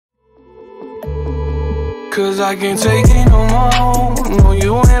Cause I can't take it no more. No,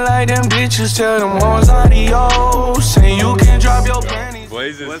 you ain't like them bitches. Tell them hoes adios. Say you can drop your panties.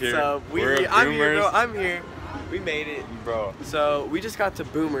 Blaze is What's here. up? I'm here, bro. I'm here. We made it, bro. So we just got to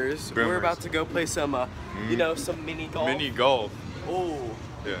Boomers. We're about to go play some, you know, some mini golf. Mini golf. Oh.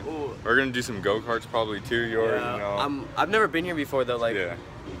 Yeah. Ooh. We're gonna do some go-karts probably too. You already know. I've never been here before though. Like, yeah.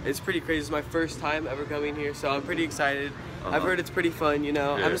 It's pretty crazy. It's my first time ever coming here, so I'm pretty excited. I've heard it's pretty fun. You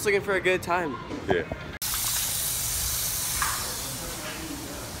know, I'm just looking for a good time. Yeah.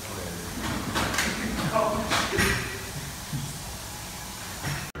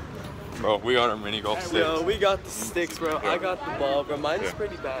 Bro, we got our mini golf sticks. Yo, we got the sticks, bro. I got the ball, bro. Mine's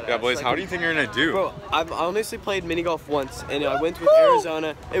pretty bad. Yeah, Blaze, like, how do you think you're gonna do? Bro, I've honestly played mini golf once, and I went with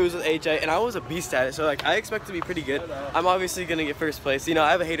Arizona. It was with AJ, and I was a beast at it. So like, I expect to be pretty good. I'm obviously gonna get first place. You know, I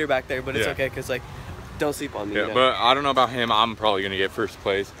have a hater back there, but it's okay, cause like, don't sleep on me. Yeah, you know? but I don't know about him. I'm probably gonna get first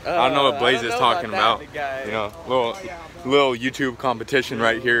place. I don't know what Blaze is talking about. You know, little YouTube competition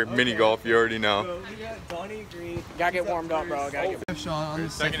right here. Mini golf, you already know. Donnie Green. Gotta get warmed up, bro. Gotta get Sean on the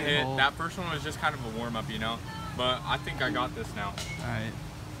second hit. Hole. That first one was just kind of a warm up, you know. But I think I got this now. All right,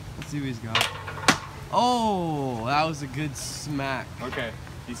 let's see what he's got. Oh, that was a good smack. Okay.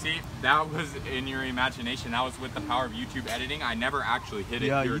 You see, that was in your imagination. That was with the power of YouTube editing. I never actually hit it.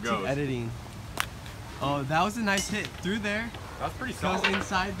 Yeah, Here YouTube it goes. editing. Oh, that was a nice hit through there. That's pretty solid. Goes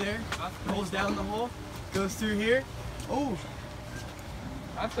inside there. Rolls down the hole. Goes through here. Oh.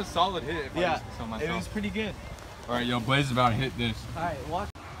 That's a solid hit. If I tell myself. It was pretty good. All right, yo, Blaze is about to hit this. All right, watch.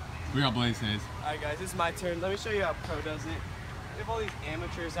 We got Blaze his. All right, guys, this is my turn. Let me show you how pro does it. We have all these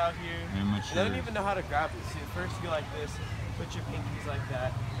amateurs out here. Amateurs. They don't even know how to grab it. See, first you go like this. Put your pinkies like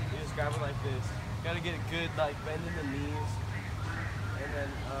that. You just grab it like this. You gotta get a good like bend in the knees. And then,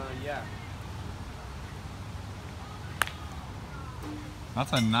 yeah.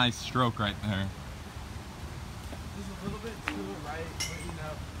 That's a nice stroke right there. Just a little bit to the right, but you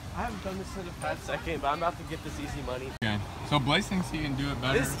know, I haven't done this in a past second, but I'm about to get this easy money. Okay, so Blaze thinks he can do it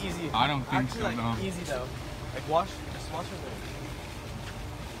better. This is easy. I don't think actually, so, like, though. Easy though. Like just watch your leg.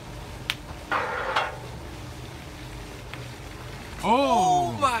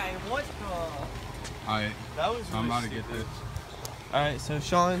 Oh my, what the? Alright, that was really I'm about to stupid. get this. Alright, so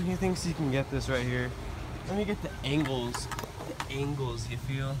Sean, he thinks he can get this right here. Let me get the angles. The angles, you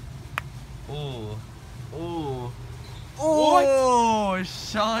feel? Oh. Oh. Oh,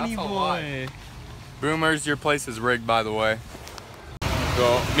 Shawnee boy. Boomers, your place is rigged, by the way.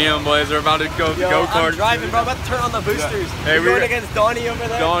 So, me and Blaze are about to go go-kart. I'm driving, bro. I'm about to turn on the boosters. Yeah. Hey, we're going against Donnie over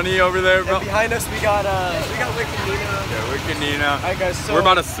there. Donnie over there, bro. And behind us, we got Wick and Nina. Yeah, Wick and Nina. Alright, guys, so we're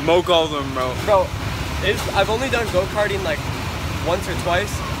about to smoke all of them, bro. Bro, I've only done go-karting like once or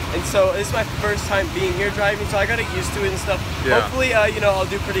twice. And so this is my first time being here driving, so I gotta get used to it and stuff. Yeah. Hopefully, you know, I'll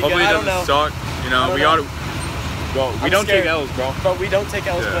do pretty good. I don't know. Suck. You know, we gotta. Well, we don't take L's, bro. But we don't take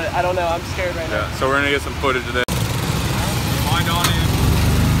L's, but I don't know. I'm scared right now. So we're gonna get some footage of this. Mind on in.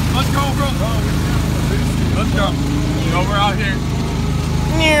 Let's go, bro. Let's go. So we're out here.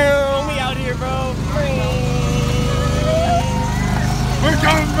 We out here, bro. We're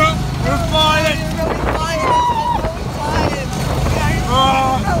coming, bro. We're flying.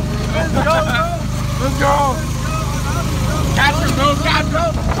 Let's go, bro. Let's go. Catch him, bro. Catch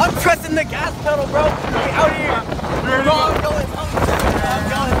him. I'm pressing the gas pedal, bro. We out here. Bro, I'm going. I'm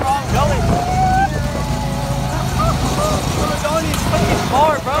going, bro. I'm going. Donnie's fucking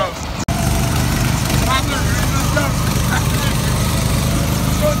car, bro. Let's go.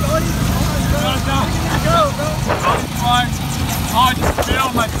 Bro, Donnie's car, bro. Let's go, bro. I'm flying. Oh, I just feel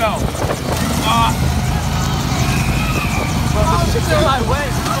myself. Bro, this shit's in my way.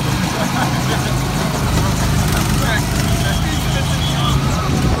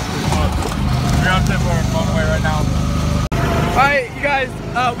 We're out there for a fun way right now. Alright, you guys,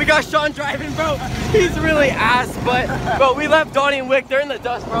 we got Sean driving, bro. He's really ass, but we left Donnie and Wick. They're in the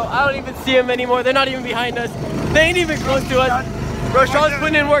dust, bro. I don't even see them anymore. They're not even behind us. They ain't even close to us. Bro, Sean's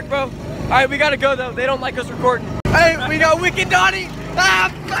putting in work, bro. Alright, we gotta go, though. They don't like us recording. Hey, we got Wick and Donnie. Ah,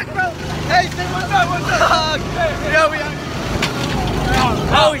 fuck, bro. Hey, say what's up, what's up? Yo, we out.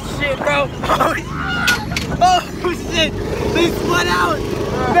 Oh, shit, bro. Oh, shit. They split out.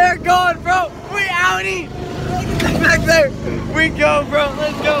 They're gone, bro. We outie. Back there. We go, bro.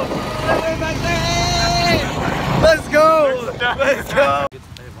 Let's go. Back there. Hey. Let's go. Let's go.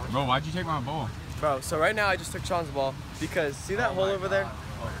 Bro, why'd you take my ball? Bro, so right now I just took Sean's ball because see that hole over there?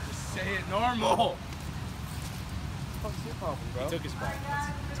 Oh, just say it normal. What's your problem, bro? He took his ball.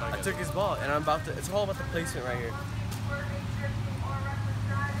 I took his ball and I'm about to, it's all about the placement right here.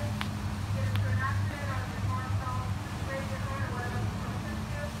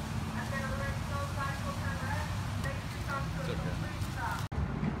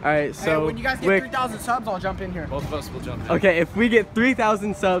 Alright, so when you guys get 3,000 subs, I'll jump in here. Both of us will jump in. Okay, if we get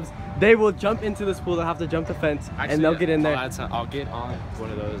 3,000 subs, they will jump into this pool. They'll have to jump the fence, and they'll get in there. I'll get on one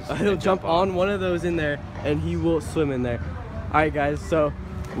of those. He'll jump on one of those in there, and he will swim in there. All right, guys. So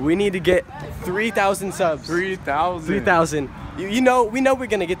we need to get 3,000 subs. 3,000. 3,000. You know, we know we're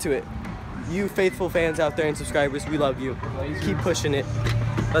gonna get to it. You faithful fans out there and subscribers, we love you. Keep pushing it.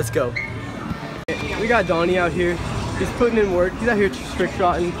 Let's go. We got Donnie out here. He's putting in work. He's out here trick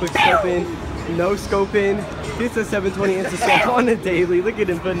shotting, quick scoping, no scoping. He's a 720 insta scope on a daily. Look at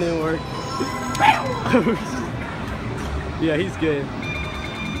him putting in work. Yeah, he's good.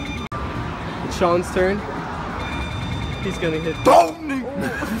 It's Sean's turn. He's gonna hit.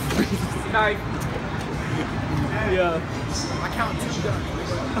 Nice. Yeah. I count 2 guns.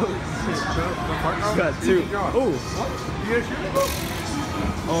 He's got 2. Oh.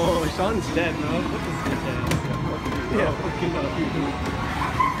 Oh, Sean's dead, bro. Look at this dead. Yeah, fucking up.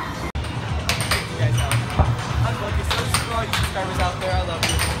 I'm lucky. So for all you subscribers out there, I love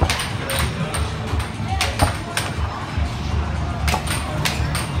you.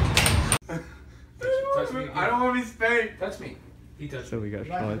 I don't want to be spanked. Touch me. He touched So we got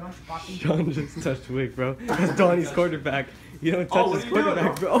Sean. Sean just touched Wick, bro. That's Donnie's quarterback. You don't touch his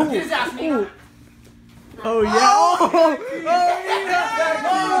quarterback, bro. Oh, oh yeah. Oh, yeah.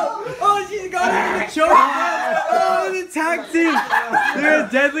 Oh, she's got him in the choke. Oh, the tag team. They're a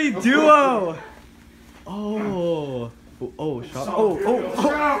deadly duo. Oh. Oh, Sean. Oh.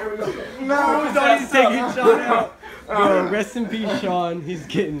 No, Donnie's taking Sean out. Bro, rest in peace, Sean. He's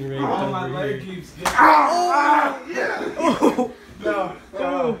getting raped over here. keeps getting. Oh. No.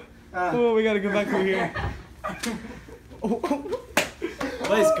 Oh, we gotta go back over here. Oh.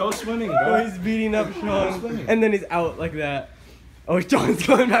 Let's go swimming, bro. Oh, he's beating up Sean, and then he's out like that. Oh, Sean's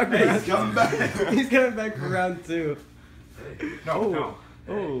going back for round 2. He's coming back. He's coming back for round 2. No.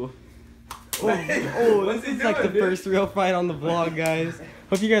 This is like the first real fight on the vlog, guys.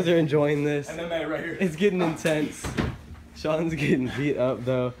 Hope you guys are enjoying this. MMA right here. It's getting intense. Sean's getting beat up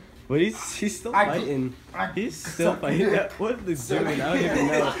though, but he's still fighting. He's still fighting. What are they doing? I don't even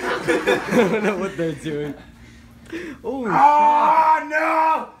know. I don't know what they're doing. Oh,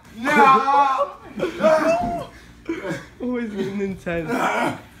 no! Oh, it's getting intense.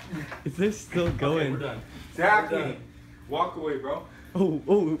 Is this still going? We're done. Daphne, walk away, bro.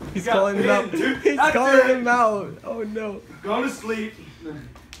 Oh, he's calling him out. He's calling him out. Oh no. Go to sleep.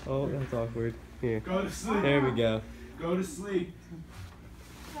 Oh, that's awkward. Here. Go to sleep. There we go. Go to sleep.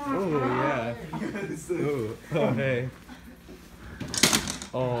 Oh yeah. Oh hey.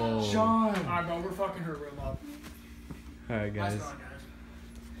 Oh. Sean. Alright, bro, we're fucking her real up. Alright, guys. Nice run,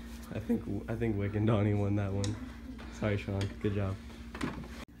 guys. I think Wick and Donnie won that one. Sorry, Sean. Good job.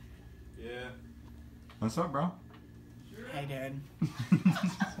 Yeah. What's up, bro? Hey, Dad.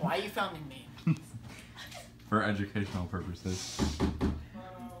 Why are you filming me? For educational purposes. Can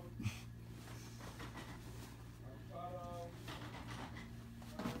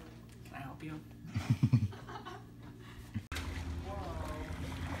I help you?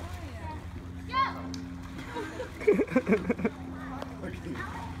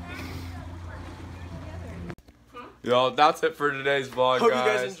 Yo, that's it for today's vlog, Hope guys.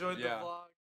 you guys enjoyed the Yeah. vlog.